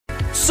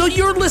So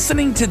you're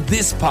listening to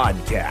this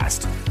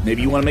podcast.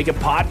 Maybe you want to make a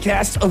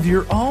podcast of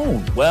your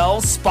own.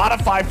 Well,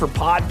 Spotify for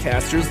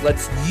Podcasters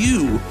lets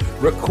you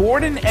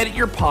record and edit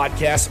your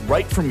podcast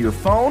right from your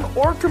phone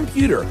or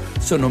computer.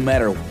 So no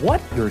matter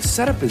what your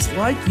setup is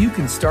like, you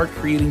can start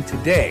creating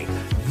today.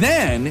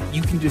 Then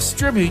you can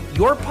distribute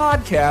your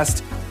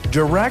podcast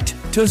direct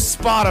to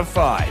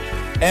Spotify.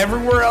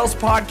 Everywhere else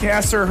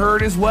podcasts are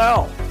heard as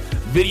well.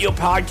 Video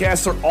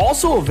podcasts are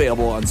also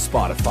available on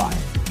Spotify.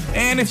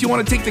 And if you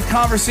want to take the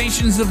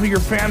conversations of your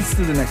fans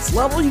to the next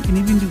level, you can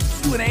even do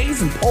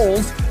Q&As and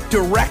polls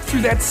direct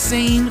through that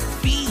same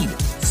feed.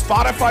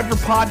 Spotify for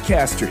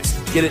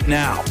Podcasters. Get it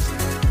now.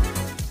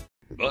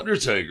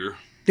 Undertaker.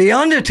 The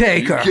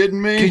Undertaker. Are you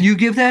kidding me? Can you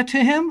give that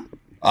to him?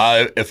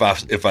 If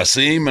I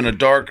see him in a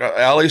dark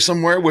alley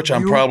somewhere, which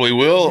I probably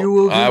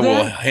will, I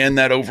will hand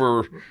that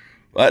over.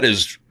 That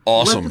is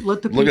awesome.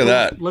 Let the people, look at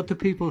that. Let the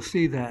people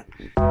see that.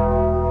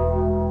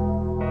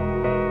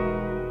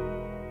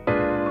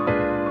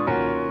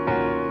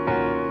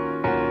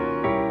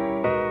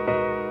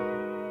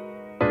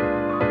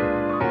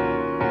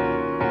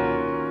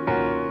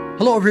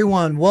 Hello,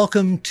 everyone.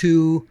 Welcome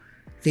to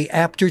the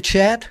Apter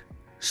Chat,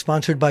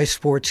 sponsored by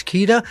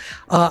Sportskeeda.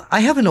 I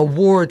have an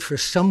award for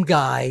some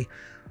guy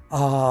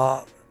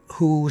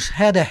who's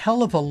had a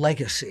hell of a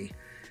legacy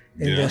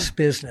in this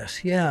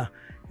business. Yeah,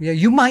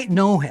 you might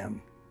know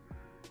him.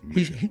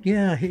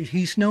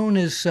 He's known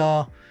as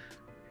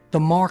the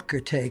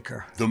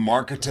Marker-taker. The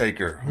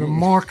Marker-taker. The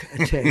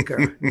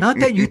Marker-taker. Not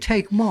that you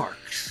take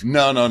marks.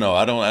 No.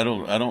 I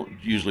don't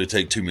usually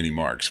take too many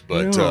marks,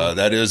 but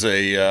that is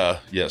a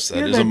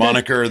a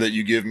moniker that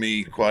you give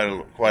me quite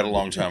a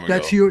long time ago.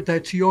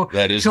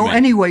 That is. So me.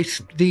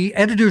 anyways, the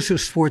editors of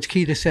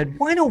Sportskeeda said,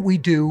 why don't we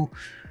do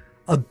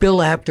a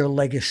Bill Apter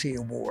Legacy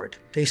Award?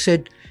 They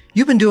said,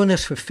 you've been doing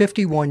this for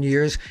 51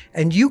 years,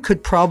 and you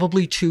could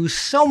probably choose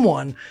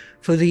someone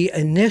for the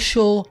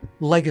initial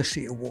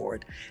Legacy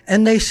Award.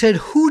 And they said,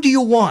 who do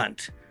you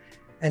want?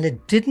 And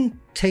it didn't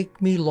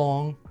take me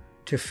long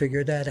to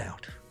figure that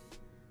out.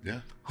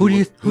 Yeah. Who do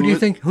you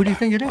think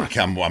it is?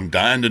 I'm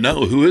dying to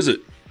know. Who is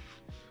it?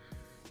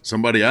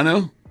 Somebody I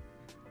know?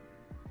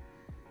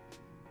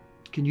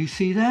 Can you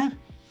see that?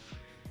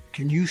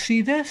 Can you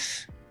see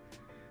this?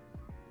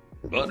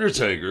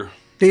 Undertaker.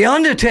 The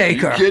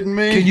Undertaker. Are you kidding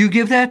me? Can you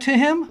give that to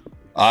him?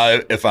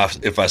 If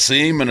I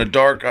see him in a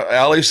dark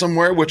alley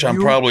somewhere, which I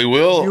probably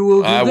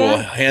will, I will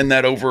hand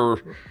that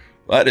over.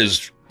 That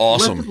is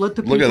awesome. Look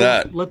at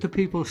that. Let the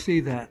people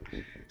see that.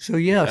 So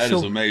that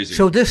is amazing.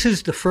 So this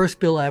is the first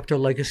Bill Apter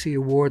Legacy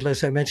Award.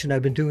 As I mentioned,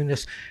 I've been doing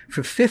this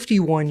for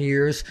 51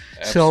 years.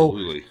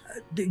 Absolutely.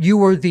 So you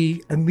were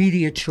the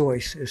immediate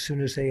choice as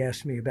soon as they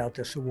asked me about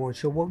this award.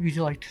 So what would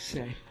you like to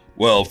say?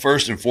 Well,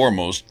 first and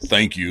foremost,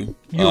 thank you.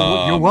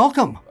 You're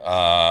welcome.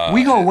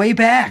 We go way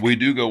back. We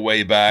do go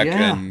way back.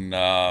 Yeah. And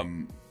I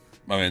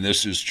mean,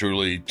 this is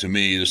truly, to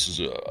me, this is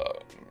an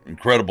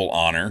incredible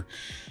honor.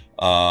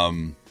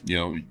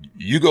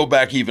 You go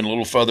back even a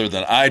little further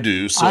than I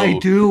do. So I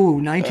do,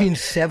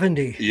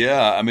 1970.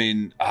 Yeah, I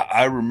mean,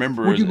 I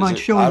remember. Would you mind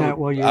showing that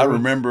while you? I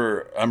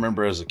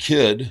remember as a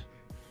kid,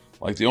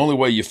 like the only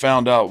way you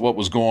found out what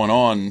was going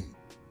on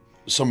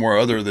somewhere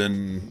other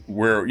than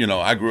where,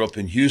 I grew up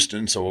in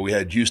Houston, so we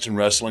had Houston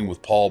wrestling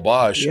with Paul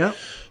Bosch. Yep.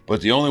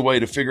 But the only way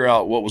to figure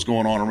out what was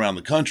going on around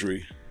the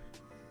country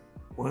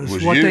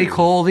was what they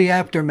call the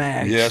Apter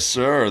mags. Yes,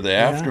 sir, the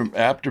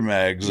Apter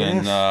mags.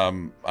 Yes.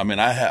 And I mean,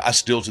 I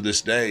still to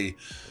this day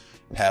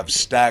have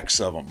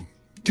stacks of them.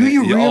 Do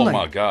you really? Oh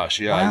my gosh,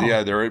 yeah, wow.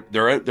 Yeah.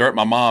 They're at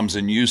my mom's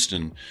in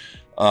Houston.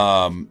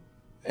 But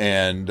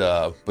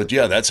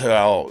yeah, that's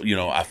how,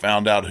 I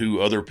found out who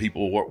other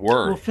people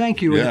were. Well,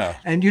 thank you. Yeah.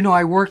 And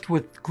I worked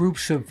with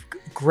groups of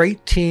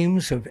great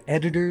teams of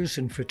editors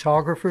and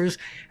photographers,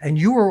 and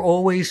you were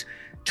always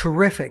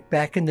terrific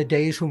back in the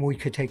days when we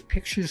could take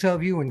pictures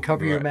of you and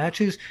cover your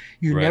matches.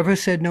 You never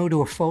said no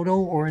to a photo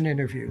or an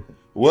interview.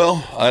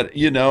 Well, I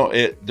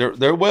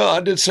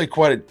did say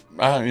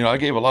I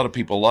gave a lot of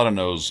people a lot of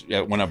no's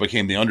when I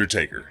became the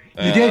Undertaker.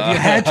 You did. You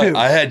had to.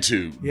 I had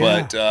to.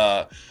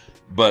 Yeah.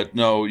 But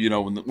no,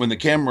 when the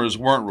cameras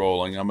weren't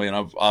rolling, I mean,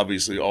 I've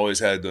obviously always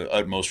had the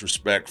utmost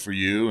respect for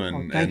you,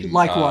 and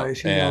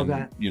likewise, know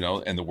that,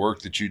 and the work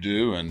that you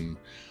do, and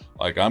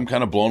like I'm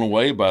kind of blown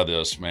away by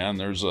this, man.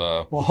 There's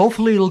well,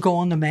 hopefully it'll go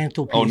on the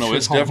mantelpiece. Oh no,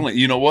 it's definitely.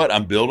 You know what?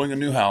 I'm building a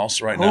new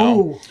house right now.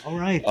 Oh, all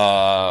right.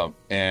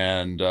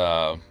 And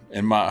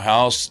in my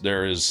house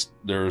there's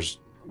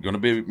going to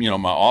be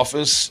my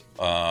office,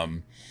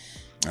 and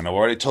I've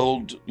already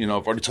told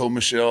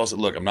Michelle. I said,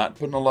 look, I'm not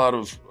putting a lot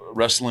of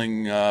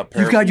wrestling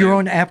You've got your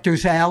own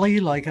Apter's Alley,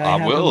 like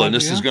I will, and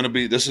this is going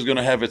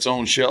to have its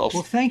own shelf.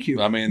 Well, thank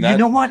you. I mean, you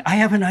know what? I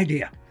have an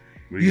idea.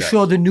 You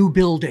saw the new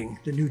building,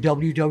 the new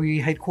WWE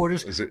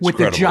headquarters with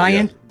the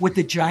giant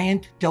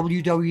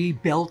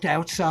WWE belt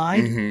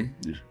outside.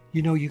 Mm-hmm.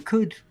 You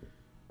could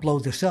blow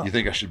this up. You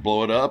think I should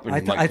blow it up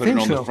and put it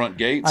on the front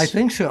gates? I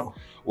think so.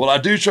 Well, I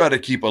do try to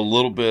keep a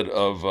little bit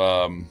of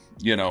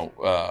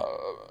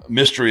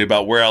mystery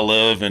about where I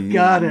live, and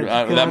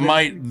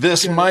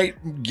this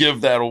might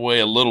give that away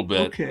a little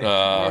bit. Okay.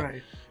 All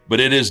right. But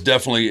it is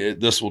definitely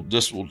this will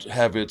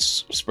have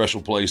its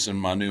special place in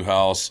my new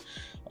house.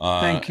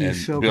 Thank you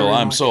so Bill, very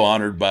I'm much. so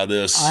honored by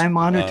this. I'm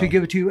honored to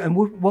give it to you. And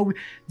what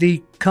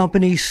the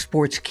company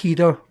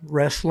Sportskeeda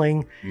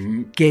Wrestling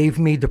gave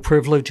me the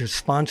privilege of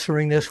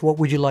sponsoring this. What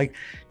would you like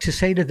to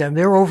say to them?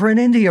 They're over in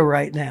India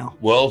right now.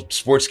 Well,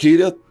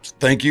 Sportskeeda,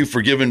 thank you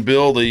for giving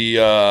Bill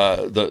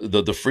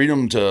the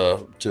freedom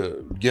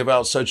to give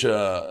out such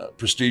a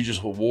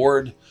prestigious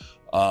award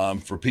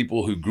for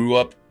people who grew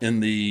up in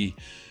the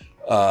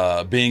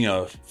being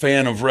a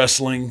fan of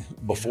wrestling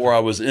before I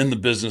was in the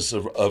business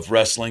of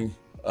wrestling.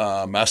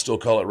 I still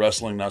call it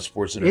wrestling, not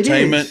sports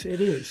entertainment.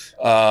 It is.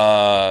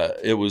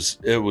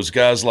 It was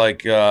guys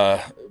like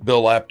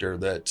Bill Apter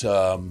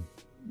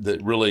that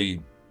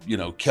really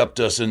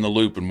kept us in the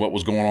loop and what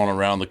was going on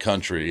around the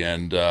country,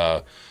 and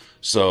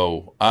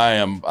so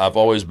I've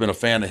always been a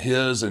fan of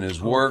his and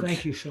his work.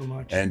 Thank you so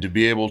much. And to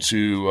be able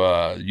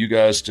to you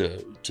guys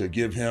to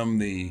give him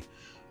the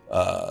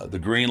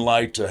green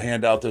light to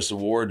hand out this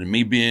award and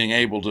me being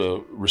able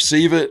to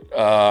receive it,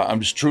 I'm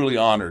just truly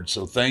honored.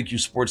 So thank you,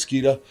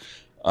 Sportskeeda.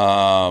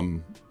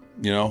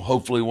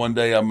 Hopefully one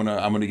day I'm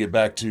gonna get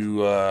back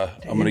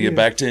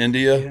to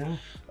India. Yeah.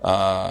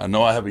 I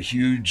know I have a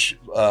huge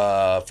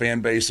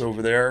fan base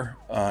over there,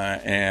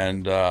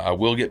 and I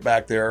will get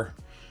back there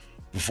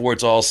before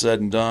it's all said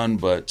and done.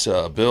 But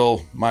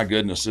Bill, my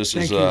goodness, this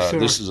is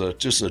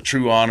just a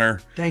true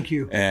honor. Thank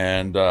you.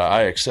 And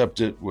I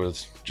accept it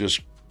with just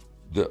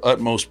the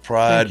utmost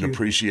pride and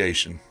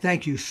appreciation.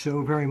 Thank you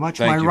so very much.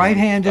 Thank My you, right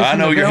man. hand is I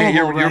know you're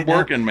right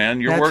working, now.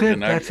 man. You're working.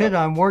 That's it.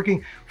 I'm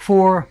working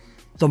for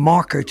the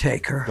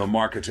Undertaker. The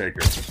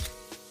Undertaker.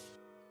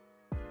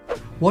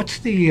 What's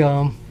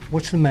the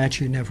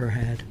match you never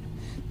had?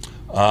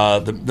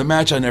 The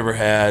match I never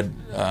had.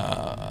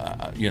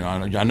 I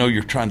know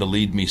you're trying to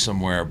lead me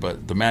somewhere,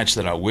 but the match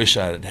that I wish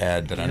I had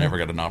had that I never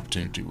got an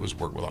opportunity to was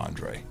work with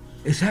Andre.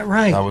 Is that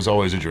right? That was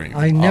always a dream.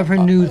 I never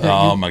knew that.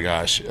 Oh my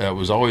gosh, it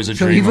was always a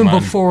so dream. So even of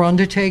mine. before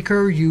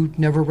Undertaker, you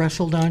never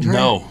wrestled Andre?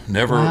 No,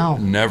 never, wow.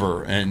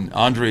 never. And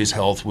Andre's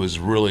health was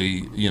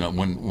really,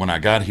 when I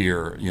got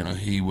here,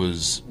 he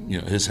was,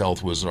 his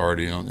health was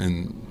already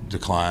in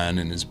decline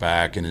in his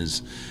back and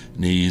his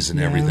knees and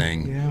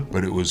everything. Yeah.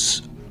 But it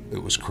was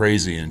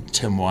crazy. And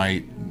Tim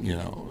White,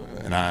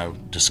 and I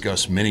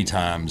discussed many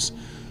times.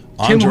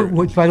 Tim,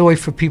 by the way,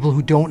 for people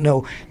who don't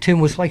know, Tim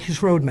was like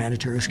his road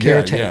manager, his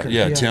caretaker.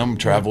 Yeah. Tim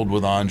traveled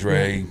with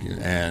Andre,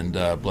 and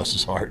bless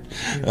his heart.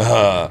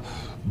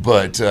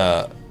 But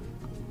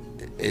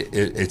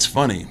it's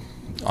funny.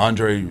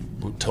 Andre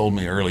told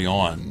me early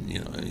on,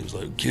 he was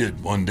like,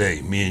 "Kid, one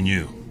day, me and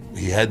you."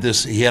 He had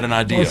an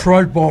idea. That's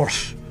right,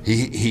 boss.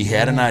 He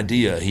had an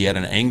idea. He had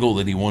an angle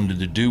that he wanted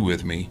to do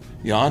with me.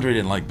 Andre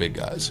didn't like big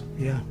guys.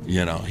 Yeah.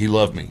 He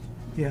loved me.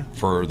 Yeah.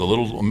 For the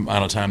little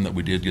amount of time that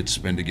we did get to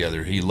spend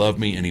together, he loved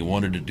me and he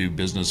wanted to do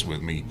business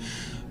with me.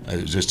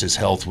 It was just his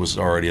health was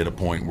already at a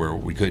point where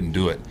we couldn't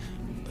do it.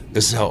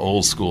 This is how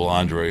old school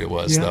Andre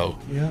was, though.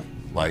 Yeah.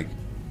 Like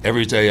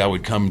every day I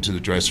would come to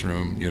the dressing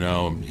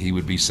room, he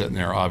would be sitting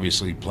there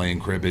obviously playing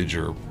cribbage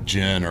or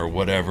gin or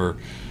whatever,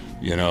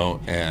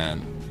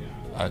 and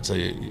I'd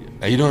say,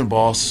 "How you doing,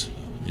 boss?"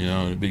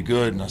 It'd be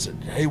good. And I said,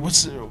 "Hey,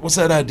 what's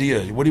that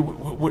idea?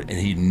 What?" And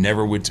he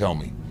never would tell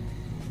me.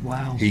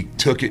 Wow. He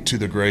took it to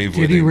the grave with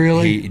him. Did he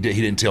really? He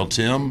didn't tell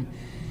Tim.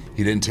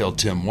 He didn't tell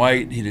Tim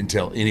White. He didn't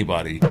tell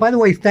anybody. By the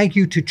way, thank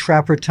you to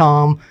Trapper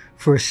Tom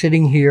for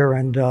sitting here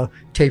and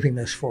taping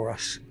this for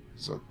us.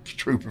 So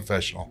true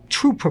professional.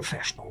 True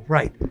professional,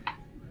 right.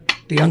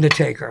 The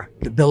Undertaker,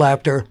 the Bill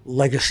Apter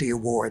Legacy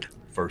Award.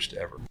 First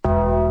ever.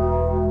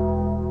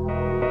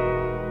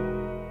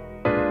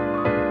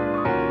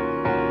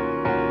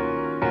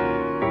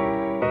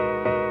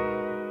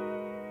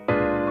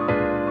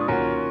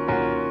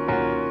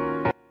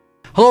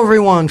 Hello,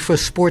 everyone, for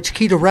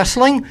Sportskeeda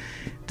Wrestling.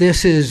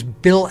 This is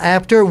Bill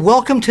Apter.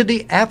 Welcome to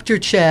the Apter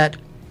Chat,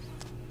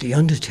 The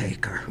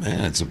Undertaker.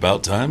 Man, it's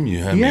about time you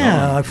had me on.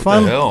 Yeah, I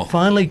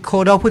finally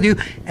caught up with you.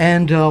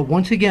 And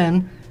once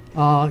again,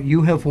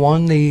 you have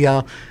won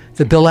the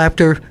Bill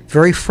Apter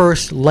very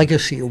first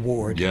Legacy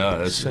Award. Yeah,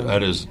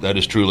 that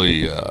is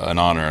truly an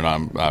honor,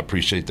 and I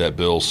appreciate that,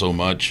 Bill, so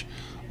much.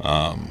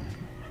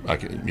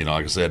 Like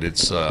I said,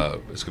 it's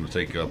going to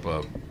take up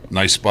a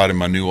nice spot in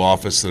my new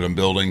office that I'm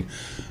building.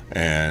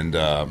 And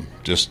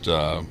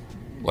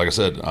like I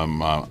said,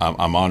 I'm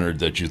honored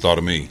that you thought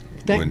of me.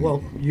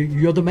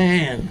 You're the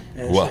man,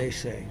 as they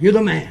say. You're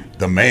the man.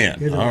 The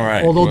man. All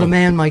right. Although the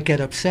man might get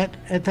upset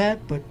at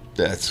that, but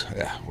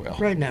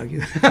right now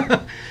you.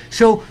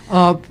 So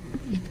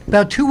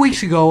about 2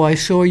 weeks ago, I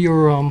saw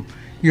your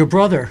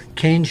brother,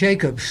 Kane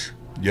Jacobs.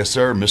 Yes,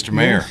 sir, Mr.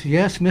 Mayor.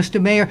 Yes,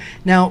 Mr. Mayor.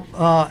 Now,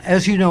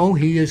 as you know,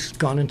 he has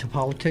gone into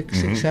politics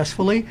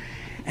successfully,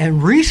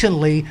 and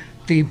recently.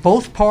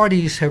 Both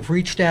parties have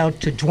reached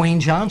out to Dwayne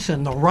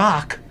Johnson, The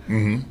Rock,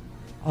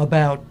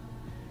 about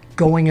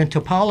going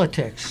into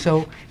politics.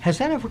 So has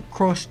that ever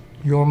crossed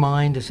your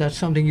mind? Is that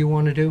something you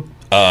want to do?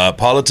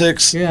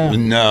 Politics? Yeah.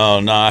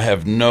 No, I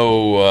have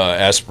no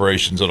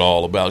aspirations at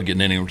all about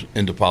getting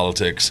into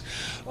politics.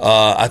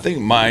 I think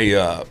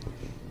my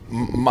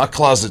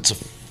closet's a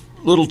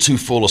little too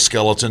full of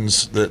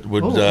skeletons that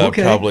would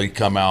probably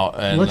come out.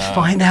 And let's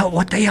find out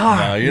what they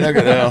are. you're not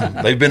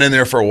gonna. They've been in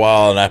there for a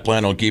while, and I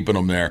plan on keeping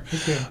them there.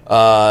 Okay.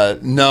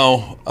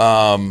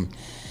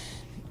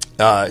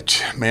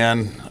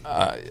 Man,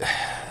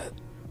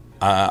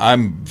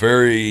 I'm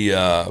very.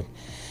 I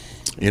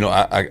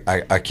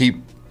keep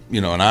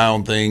an eye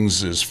on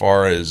things as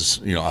far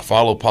as I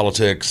follow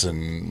politics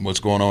and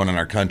what's going on in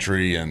our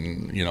country,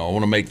 and I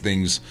want to make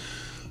things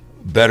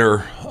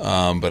better,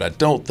 but I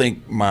don't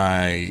think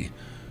my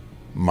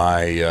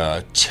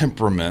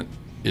temperament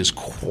is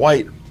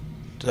quite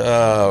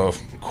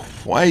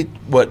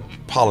what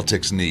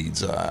politics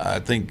needs. I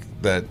think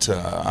that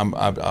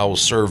I will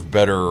serve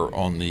better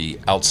on the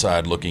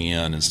outside looking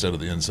in instead of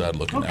the inside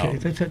looking out.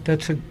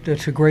 Okay,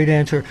 that's a great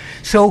answer.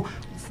 So,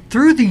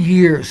 through the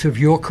years of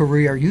your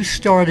career, you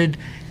started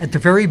at the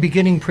very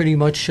beginning, pretty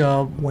much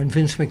when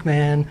Vince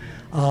McMahon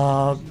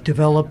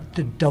developed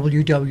the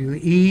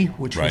WWE,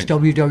 which was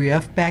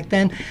WWF back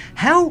then.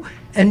 How?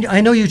 And I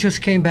know you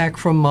just came back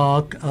from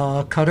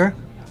Qatar,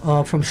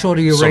 from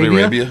Saudi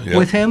Arabia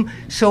with him.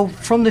 So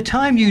from the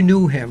time you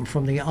knew him,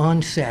 from the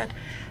onset,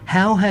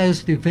 how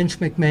has the Vince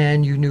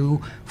McMahon you knew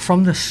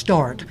from the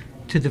start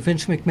to the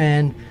Vince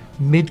McMahon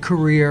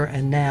mid-career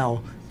and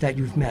now that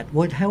you've met,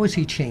 how has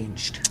he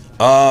changed?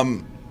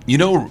 To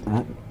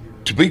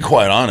be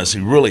quite honest, he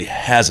really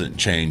hasn't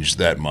changed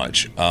that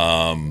much.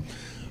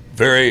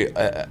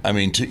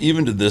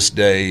 Even to this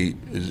day,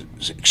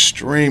 is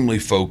extremely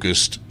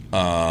focused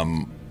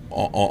on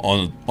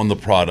the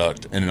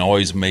product and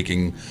always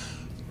making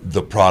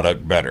the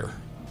product better.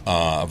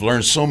 I've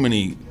learned so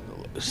many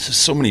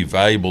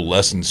valuable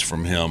lessons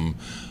from him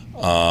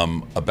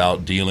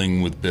about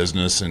dealing with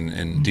business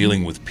and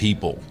dealing with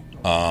people.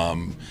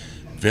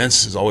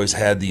 Vince has always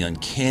had the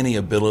uncanny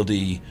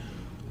ability,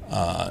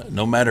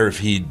 no matter if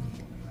he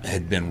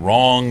had been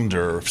wronged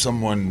or if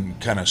someone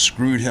kind of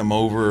screwed him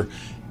over,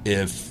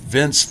 if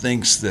Vince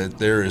thinks that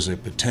there is a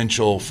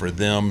potential for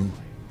them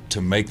to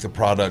make the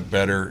product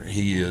better,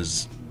 he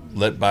is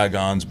let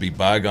bygones be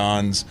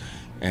bygones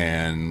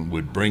and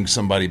would bring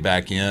somebody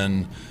back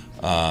in.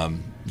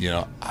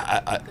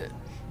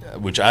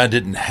 Which I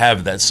didn't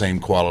have that same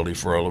quality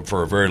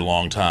for a very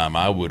long time.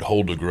 I would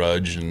hold a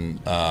grudge,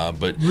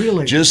 but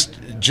really, just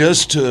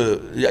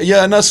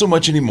to not so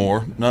much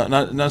anymore.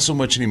 Not so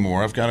much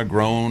anymore. I've kind of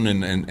grown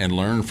and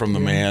learned from the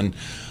man.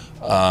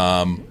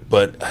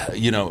 But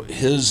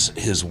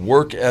his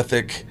work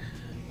ethic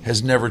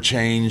has never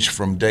changed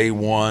from day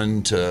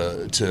one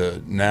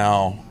to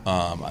now.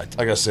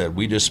 Like I said,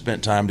 we just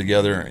spent time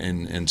together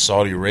in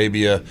Saudi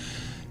Arabia,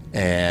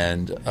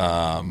 and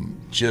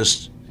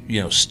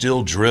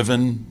still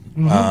driven.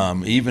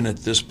 Even at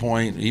this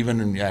point,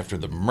 even after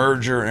the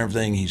merger and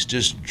everything, he's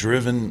just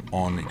driven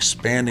on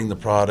expanding the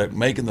product,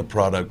 making the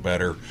product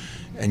better.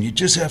 And you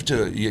just have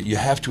to you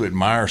have to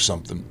admire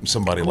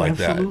somebody like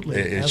absolutely.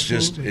 that. It's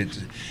absolutely.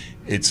 just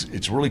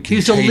it's really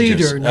contagious. He's a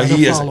leader, not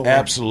he a is follower.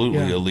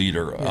 absolutely a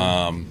leader.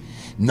 Yeah.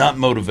 Not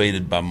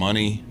motivated by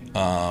money.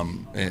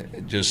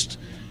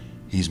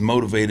 He's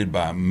motivated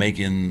by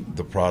making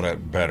the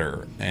product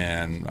better.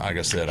 And like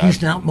I said,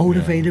 he's not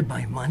motivated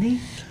by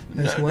money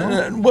as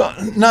well. Well,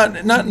 not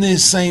in the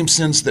same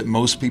sense that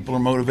most people are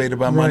motivated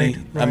by money.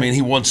 Right. I mean,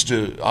 he wants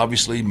to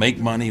obviously make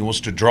money. He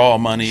wants to draw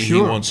money.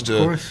 Sure, he wants to,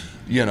 course.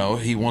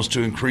 He wants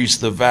to increase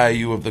the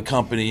value of the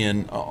company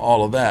and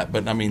all of that.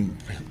 But I mean,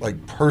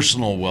 like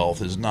personal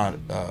wealth is not.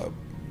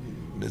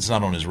 It's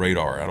not on his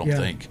radar, I don't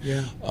think.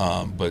 Yeah.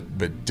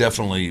 But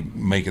definitely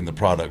making the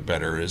product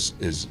better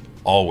is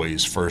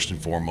always first and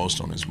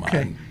foremost on his mind.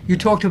 Okay. You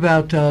talked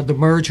about the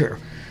merger.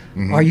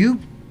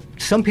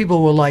 Some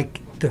people were like,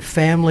 the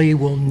family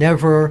will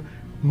never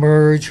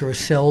merge or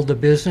sell the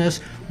business.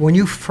 When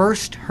you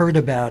first heard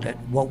about it,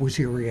 what was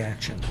your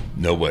reaction?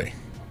 No way.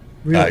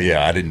 Really?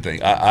 I didn't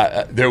think.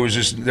 There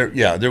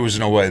was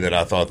no way that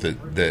I thought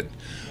that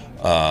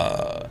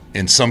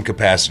in some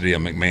capacity a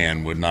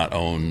McMahon would not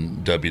own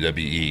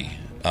WWE.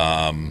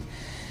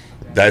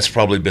 That's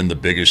probably been the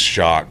biggest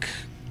shock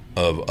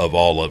of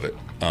all of it.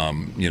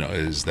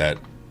 Is that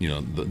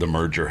the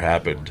merger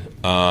happened.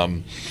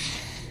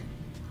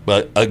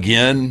 But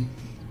again,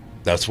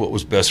 that's what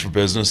was best for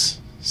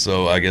business.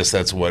 So I guess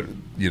that's what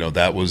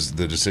that was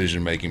the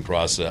decision-making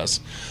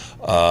process.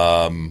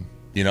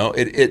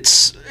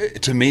 It's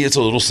to me, it's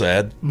a little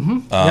sad.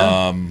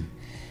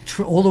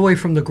 All the way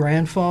from the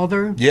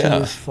grandfather to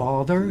his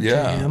father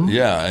to him.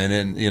 Yeah, and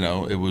then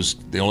it was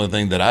the only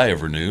thing that I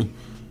ever knew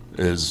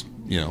is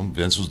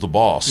Vince was the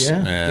boss,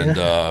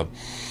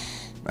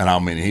 and I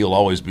mean he'll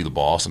always be the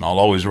boss, and I'll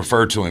always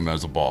refer to him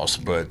as the boss.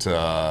 But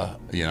I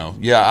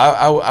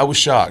was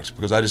shocked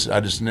because I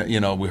just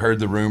we heard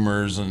the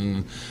rumors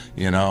and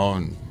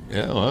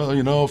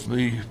if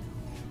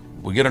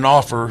we get an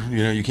offer,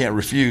 you can't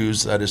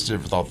refuse. I just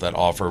never thought that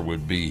offer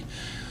would be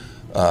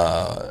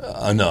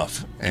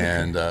enough.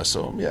 And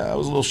so, yeah, I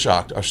was a little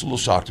shocked. I was a little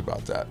shocked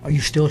about that. Are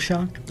you still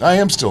shocked? I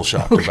am still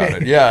shocked Okay.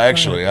 about it. Yeah,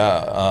 actually.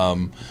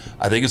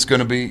 I think it's going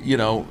to be,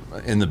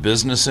 in the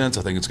business sense,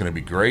 I think it's going to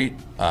be great.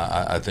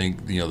 I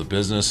think, the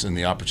business and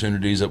the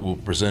opportunities that will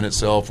present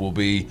itself will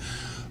be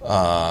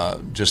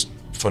just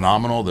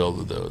phenomenal.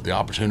 The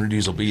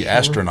opportunities will be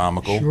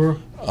astronomical. Sure.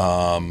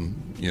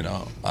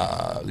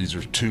 These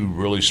are two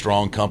really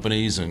strong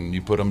companies, and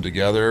you put them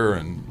together,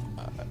 and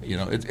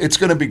it's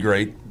going to be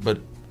great. But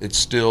it's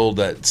still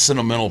that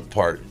sentimental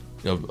part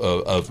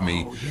of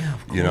me. Oh, yeah,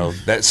 of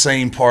course. That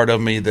same part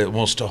of me that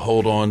wants to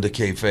hold on to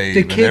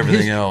kayfabe and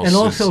everything else. And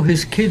also,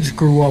 his kids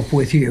grew up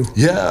with you.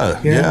 Yeah.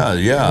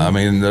 I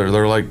mean,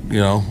 they're like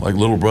like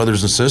little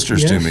brothers and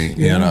sisters to Yes, me.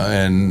 yeah.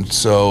 And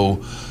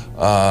so.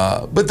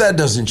 But that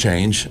doesn't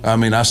change. I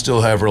mean, I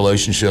still have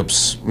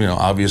relationships,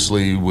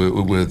 obviously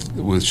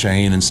with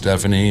Shane and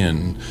Stephanie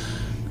and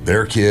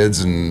their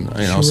kids, and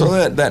Sure.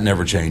 so that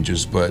never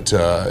changes. But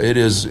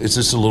it's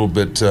just a little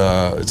bit, it's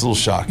a little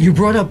shocking. You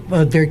brought up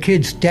their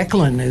kids.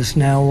 Declan is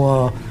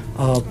now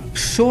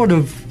sort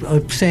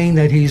of saying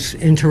that he's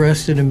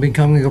interested in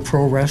becoming a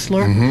pro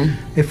wrestler.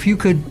 Mm-hmm. If you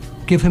could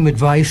give him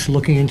advice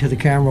looking into the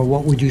camera,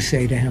 what would you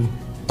say to him?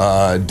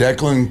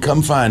 Declan,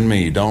 come find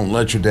me. Don't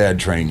let your dad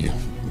train you.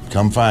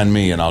 Come find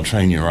me, and I'll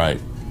train you right.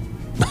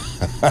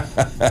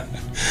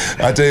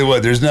 I tell you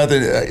what, there's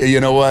nothing. You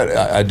know what?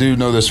 I do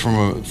know this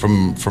from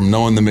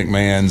knowing the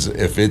McMahons.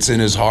 If it's in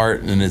his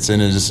heart and it's in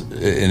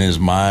his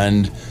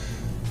mind,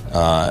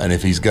 and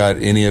if he's got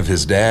any of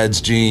his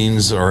dad's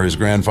genes or his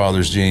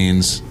grandfather's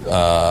genes,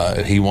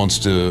 if he wants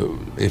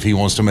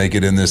to make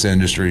it in this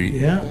industry,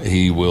 Yeah.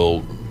 he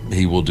will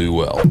do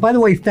well. By the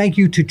way, thank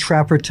you to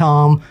Trapper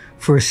Tom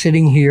for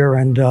sitting here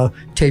and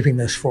taping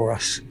this for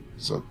us.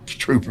 So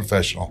true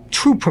professional.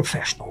 True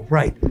professional,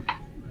 right.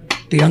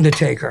 The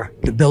Undertaker,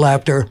 the Bill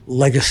Apter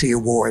Legacy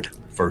Award.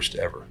 First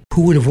ever.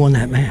 Who would have won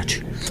that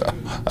match?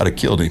 I'd have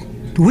killed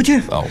him. Would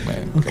you? Oh,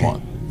 man. Okay.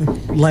 Come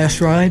on. Last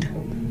ride?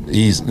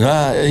 He'd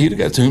have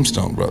got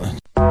tombstone, brother.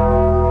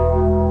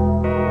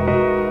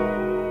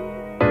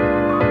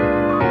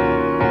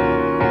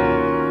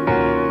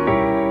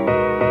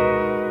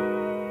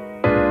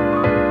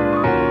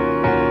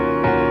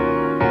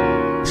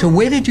 So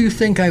where did you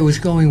think I was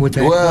going with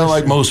that Well, question?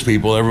 like most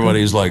people,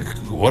 everybody's like,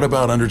 what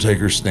about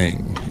Undertaker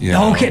Sting?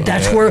 Okay,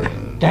 that's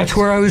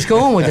where I was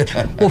going with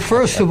it. Well,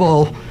 first of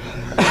all,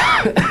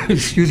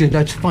 excuse me,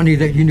 that's funny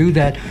that you knew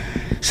that.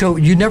 So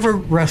you never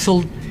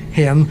wrestled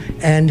him,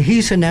 and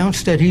he's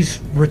announced that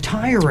he's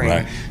retiring.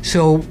 Right.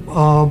 So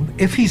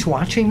if he's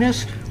watching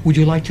this, would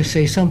you like to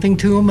say something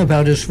to him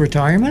about his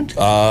retirement?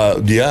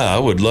 Yeah, I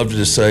would love to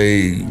just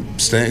say,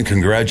 Sting,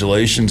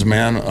 congratulations,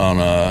 man,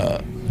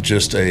 on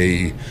just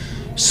a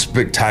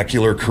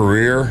spectacular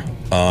career.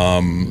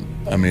 I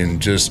mean,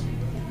 just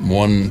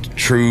one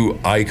true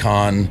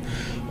icon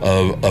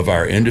of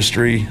our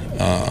industry.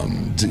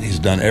 He's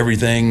done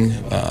everything,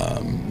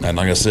 and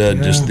like I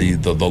said, just the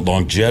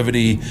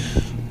longevity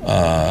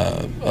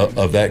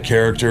of that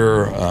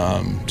character.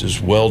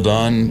 Just well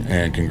done,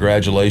 and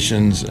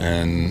congratulations.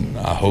 And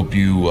I hope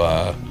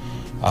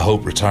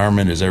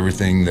retirement is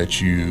everything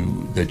that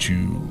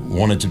you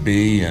want it to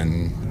be,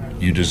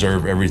 and you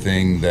deserve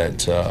everything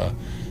that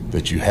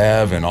you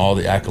have, and all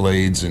the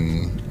accolades,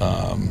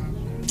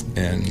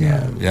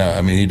 yeah,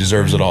 I mean, he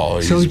deserves it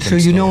all. So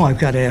I've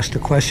got to ask the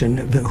question,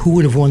 who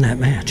would have won that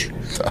match?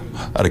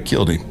 I'd have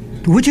killed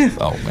him. Would you?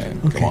 Oh, man,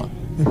 Okay. come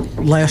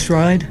on. Last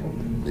ride?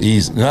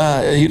 He'd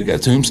have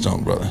got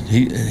tombstone, brother.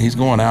 He's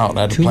going out.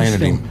 I'd have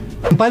planted him.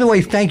 And by the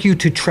way, thank you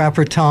to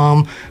Trapper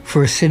Tom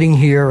for sitting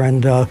here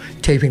and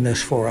taping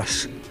this for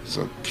us.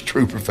 So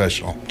true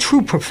professional.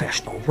 True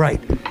professional, right.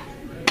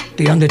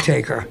 The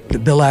Undertaker, the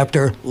Bill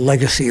Apter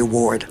Legacy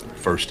Award.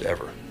 First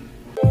ever.